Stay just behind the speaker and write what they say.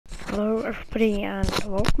Hello everybody and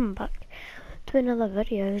welcome back to another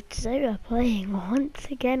video. Today we're playing once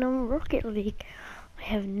again on Rocket League. I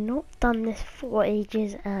have not done this for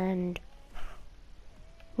ages and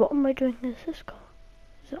what am I doing as this car?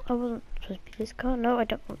 I wasn't supposed to be this car. No, I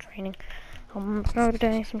don't want training. I'm going to be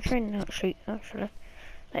doing some training actually.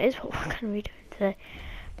 That is what we're going to be doing today.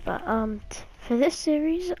 But for this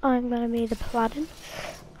series I'm going to be the Paladin.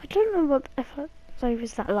 I don't know if I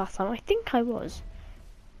was that last time. I think I was.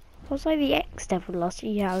 Was I the X-Devil last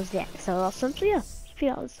year? Yeah, I was the X-Devil last time, so yeah, if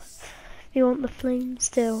you want the flame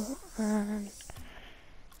still, and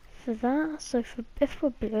for that, so if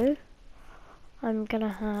we're blue, I'm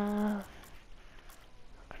gonna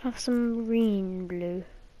have some marine blue.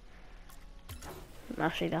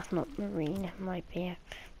 Actually, that's not marine, it might be,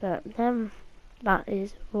 but then that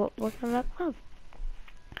is what we're gonna have.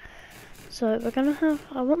 So we're gonna have,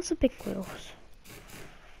 I want some big wheels.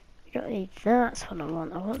 You don't need that, that's what I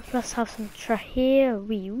want. Let's have some Trahir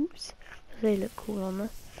wheels, because they look cool on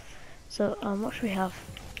this. So, what should we have?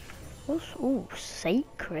 Oh,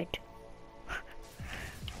 sacred.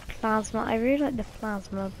 Plasma, I really like the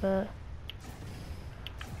plasma, but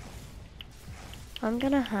I'm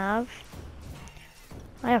gonna have,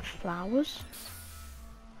 I have flowers.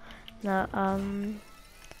 No, I'm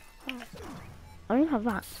gonna have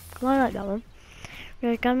that, because I like that one.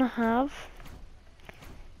 We're gonna have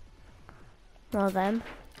one of them.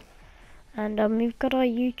 And we've got our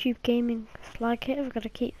YouTube gaming flag here, we've got to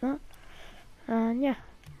keep that. And yeah,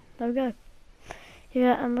 there we go.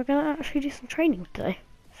 Yeah, and we're going to actually do some training today.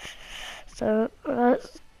 So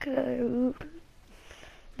let's go.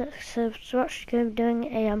 So we're actually going to be doing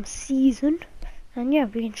a season. And yeah,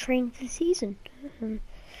 we can train for the season.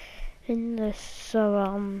 In this, so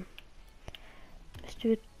let's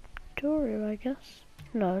do a tutorial, I guess.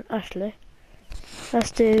 No, actually,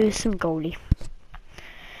 let's do some goalie.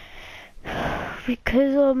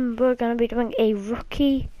 Because we're going to be doing a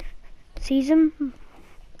rookie season.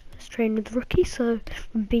 Let's train with rookies, so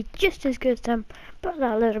we'll be just as good as them, but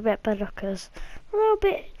a little bit better, because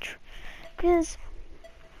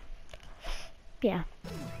yeah.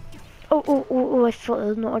 Oh, I thought it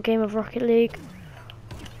was not a game of Rocket League.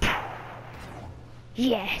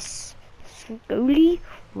 Yes! Goalie,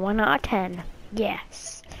 1 out of 10.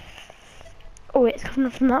 Yes. Oh, it's coming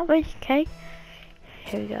from that way, okay.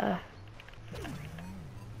 Here we go.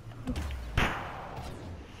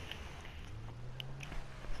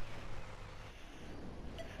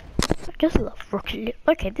 I just love Rocket League.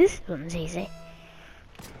 Okay, this one's easy.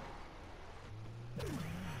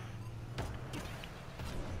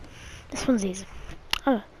 This one's easy.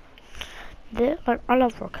 I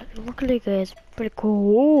love Rocket League. Rocket League is pretty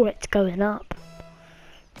cool. Oh, it's going up.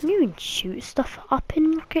 Can you even shoot stuff up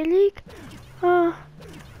in Rocket League?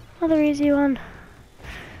 Another easy one.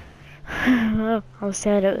 I was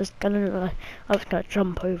scared I was gonna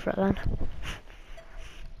jump over it then.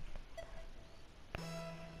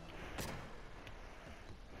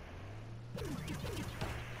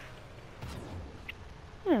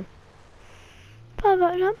 Yeah.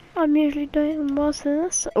 But I'm usually doing worse than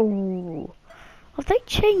this. Oh, have they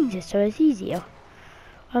changed it so it's easier?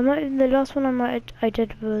 The last one I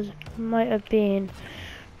did might have been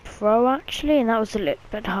Pro actually, and that was a little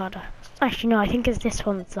bit harder. Actually, no, I think it's this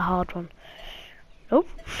one's the hard one. Nope,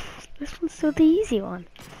 this one's still the easy one.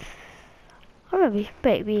 Oh,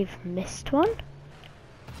 maybe we've missed one.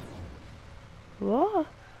 What?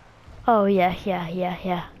 Oh yeah.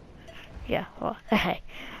 Yeah. Well, okay.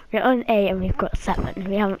 We're on 8 and we've got 7.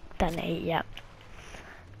 We haven't done 8 yet.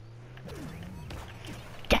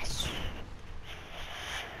 Yes.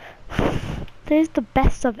 This is the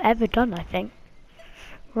best I've ever done, I think.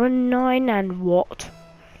 We're on 9 and what?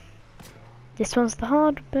 This one's the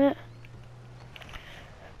hard bit.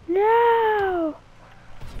 No!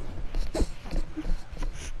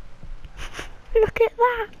 Look at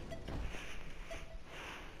that!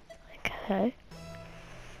 Okay.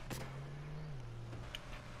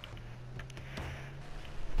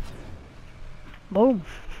 Boom.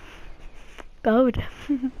 Gold.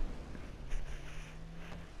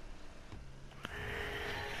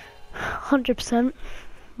 100%.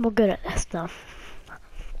 We're good at this now.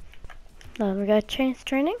 Now we're gonna change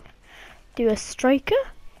training. Do a striker.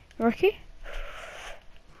 Rookie.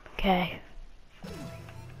 Okay.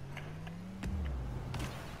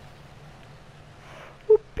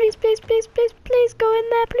 Ooh, please go in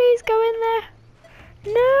there. Please go in there.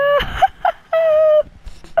 No.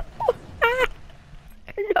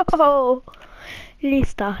 No.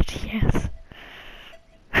 Restart. Yes.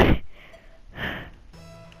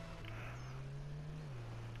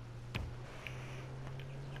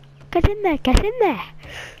 Get in there.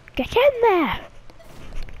 Get in there!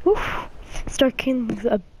 Oof. Striking's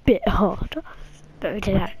a bit hard, but we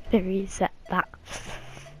did have to reset that.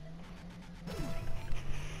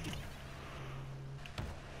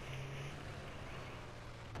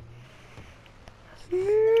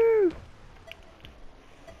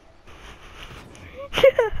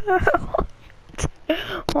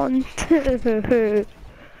 One, two.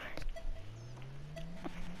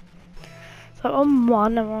 So on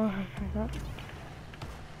one, I'm on.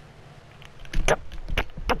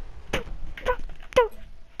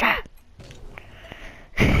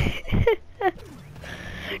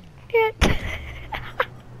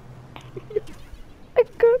 I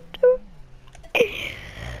can't do it.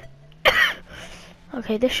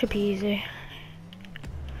 Okay, this should be easy.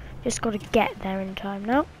 Just gotta get there in time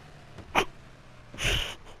now.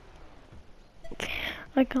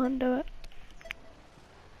 I can't do it.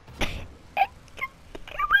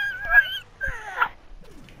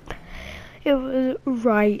 It was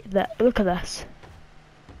right there. Look at this.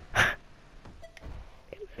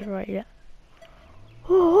 It was right there.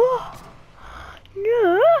 Oh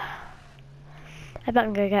no! I bet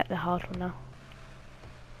I'm gonna get the hard one now.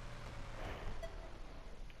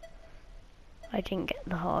 I didn't get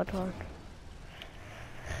the hard one.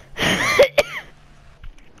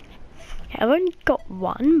 I've only got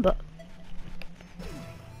one, but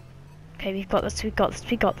okay, we've got this, we got this,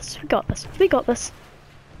 we got this, we got this, we got this.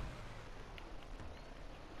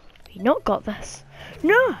 We not got this.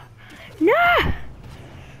 No! No!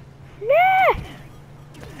 No!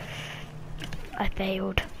 I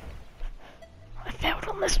failed. I failed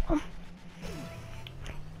on this one.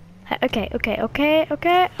 Okay, okay, okay,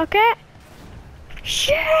 okay, okay.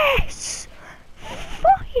 Yes!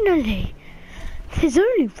 Finally! There's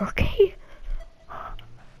only Rocky.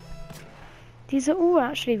 These are all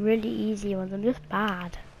actually really easy ones. I'm just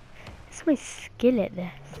bad. It's my skill at this.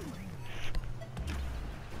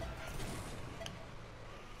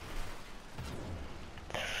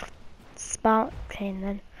 Sparkling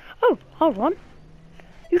then. Oh, hold on.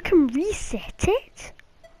 You can reset it.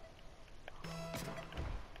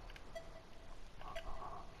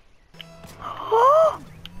 Oh,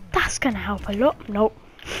 that's gonna help a lot. Nope.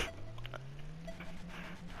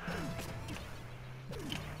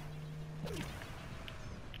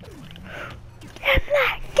 Get in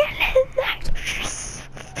there, get in there.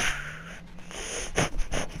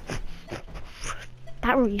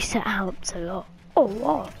 That reset helps a lot. Oh,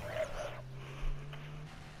 wow.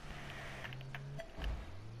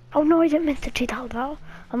 Oh no, I didn't mean to do that.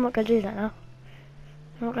 I'm not gonna do that now.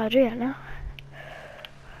 I'm not gonna do that now.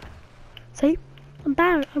 See? I'm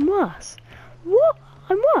bad. I'm worse. What?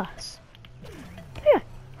 I'm worse. Yeah.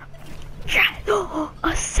 Oh,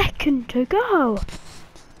 a second to go.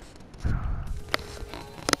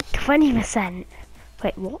 20%.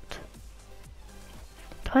 Wait, what?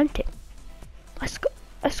 20.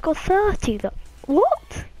 I scored 30 though.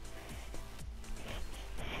 What?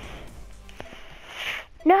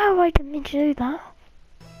 No, I didn't mean to do that.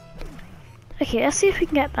 Okay, let's see if we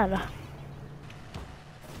can get better.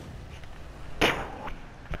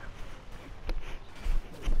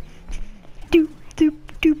 Doop doop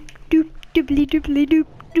doop doop doobly doobly doop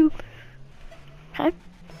doop. Okay,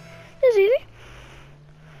 it's easy.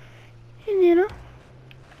 You know,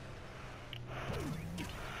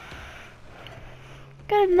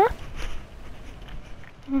 got enough.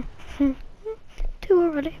 2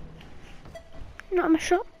 already. Not in my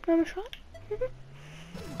shot. Not in my shot.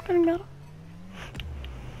 Getting better.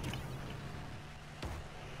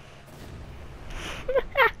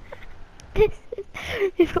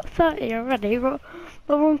 We've got 30 already. We're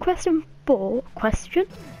on question 4. Question?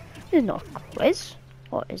 It's not a quiz.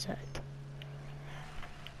 What is it?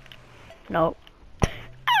 No.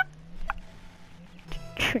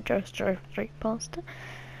 Just drove straight past it.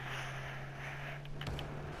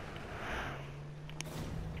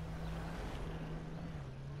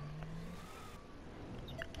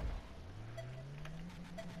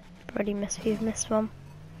 Already missed. You've missed one.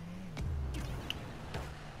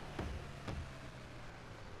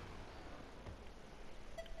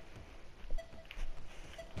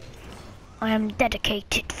 I am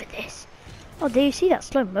dedicated for this. Oh, do you see that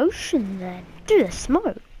slow motion then? Do the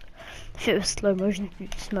smoke. If it was slow motion, do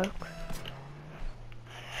the smoke.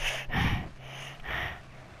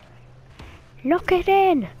 Knock it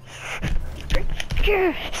in.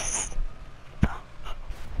 Yes.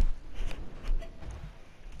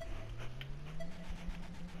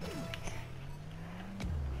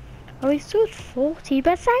 Oh, we scored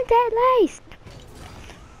 40% at least.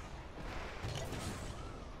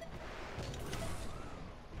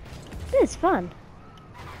 This is fun.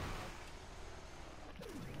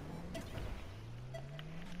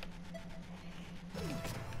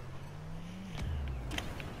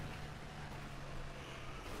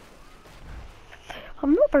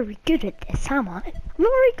 I'm not very good at this, am I? I'm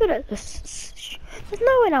not very good at this. There's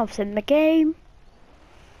no one else in the game.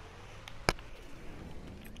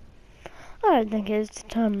 I don't think it's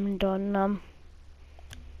determined on,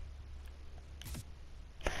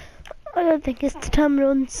 I don't think it's determined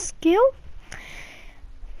on skill.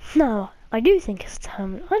 No, I do think it's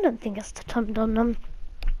determined. I don't think it's determined on,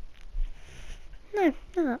 no,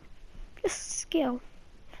 just skill.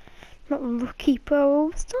 Not rookie pro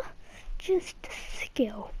stuff, just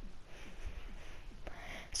skill.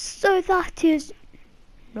 So that is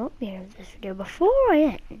not the end of this video. Before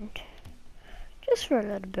I end, just for a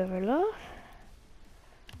little bit of a laugh,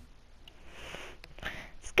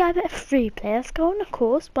 let's go a bit of free play. Let's go on a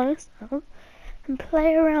course by myself and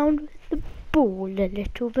play around with the ball a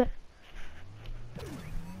little bit.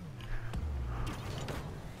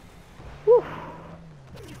 Woo.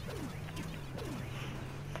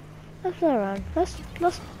 Let's play around. Let's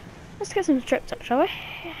get some tricks up, shall we?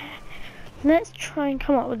 Let's try and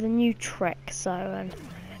come up with a new trick. So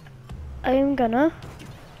I'm gonna.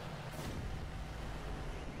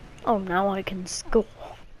 Oh, now I can score.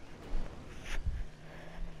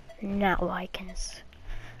 Now I can.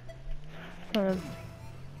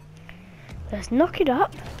 Let's knock it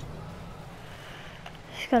up.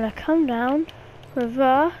 It's gonna come down,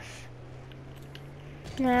 reverse.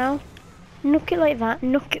 Now, knock it like that.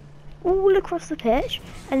 Knock it all across the pitch,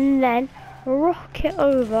 and then rock it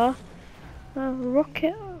over. Rock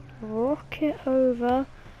it over,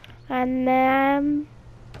 and then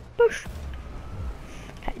push.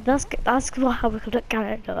 Okay, that's how we're gonna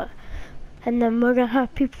get it. And then we're gonna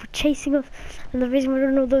have people chasing us, and the reason we're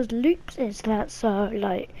doing all those loops is that so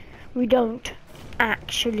like we don't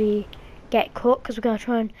actually get caught, because we're gonna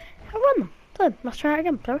try and run them. So let's try it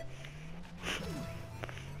again, sorry.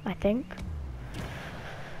 I think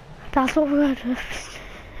that's what we're gonna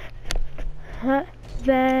do.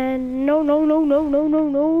 Then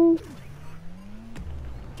no.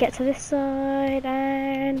 Get to this side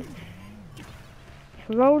and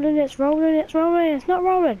rolling. It's rolling. It's not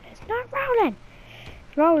rolling.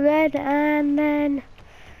 Rolling, and then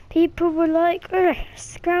people were like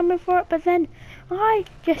scrambling for it, but then I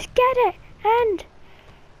just get it and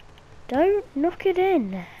don't knock it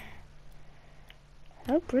in.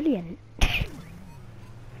 Oh, brilliant.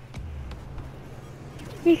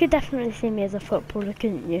 You could definitely see me as a footballer,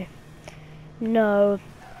 couldn't you? No,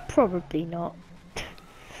 probably not.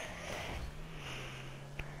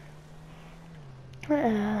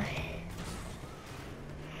 That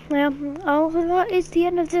is the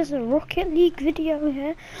end of this Rocket League video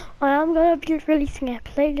here. I am going to be releasing a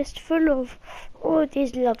playlist full of all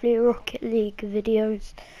these lovely Rocket League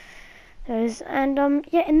videos. And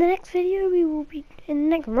yeah, in the next video we will be, in the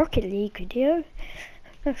next Rocket League video,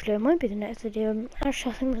 actually it might be the next video,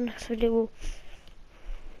 actually I think the next video will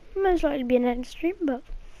most likely be an end stream, but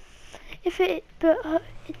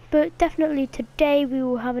but definitely today we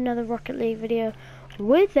will have another Rocket League video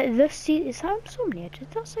with the season. Is that Insomnia?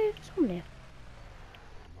 Did that say Insomnia?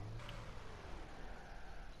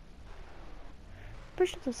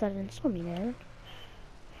 Pretty sure that said Insomnia.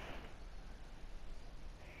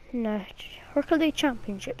 No, Rocket League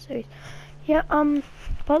Championship Series. Yeah,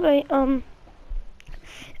 by the way,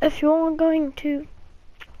 if you are going to,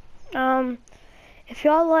 if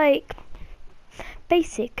you are like,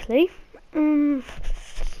 basically in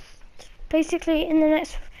the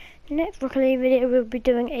next Rocket League video we'll be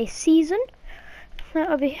doing a season.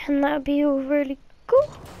 That'll be really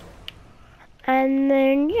cool. And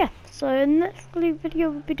then yeah, so in the next Rocket League video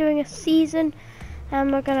we'll be doing a season,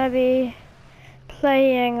 and we're gonna be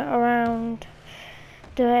playing around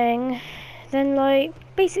doing, then like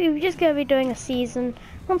basically we're just gonna be doing a season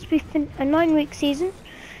once we a 9-week season,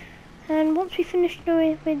 and once we finish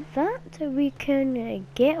doing with that we can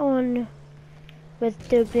get on with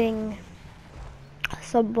doing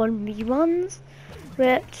sub 1v1s,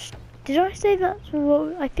 which did I say that's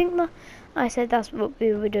what I think that I said that's what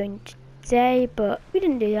we were doing today, but we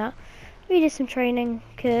didn't do that. We did some training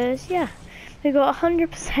because yeah, we got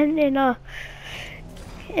 100% in our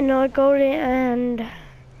goalie and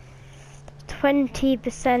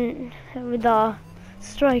 20% with our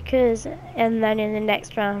strikers, and then in the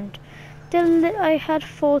next round I had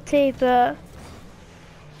 40, but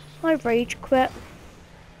I rage quit.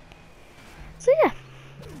 So yeah,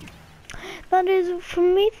 that is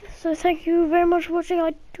from me. So thank you very much for watching.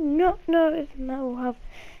 I do not know if I will have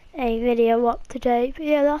a video up today, but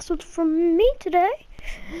yeah, that's what's from me today,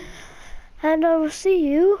 and I will see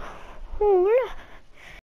you all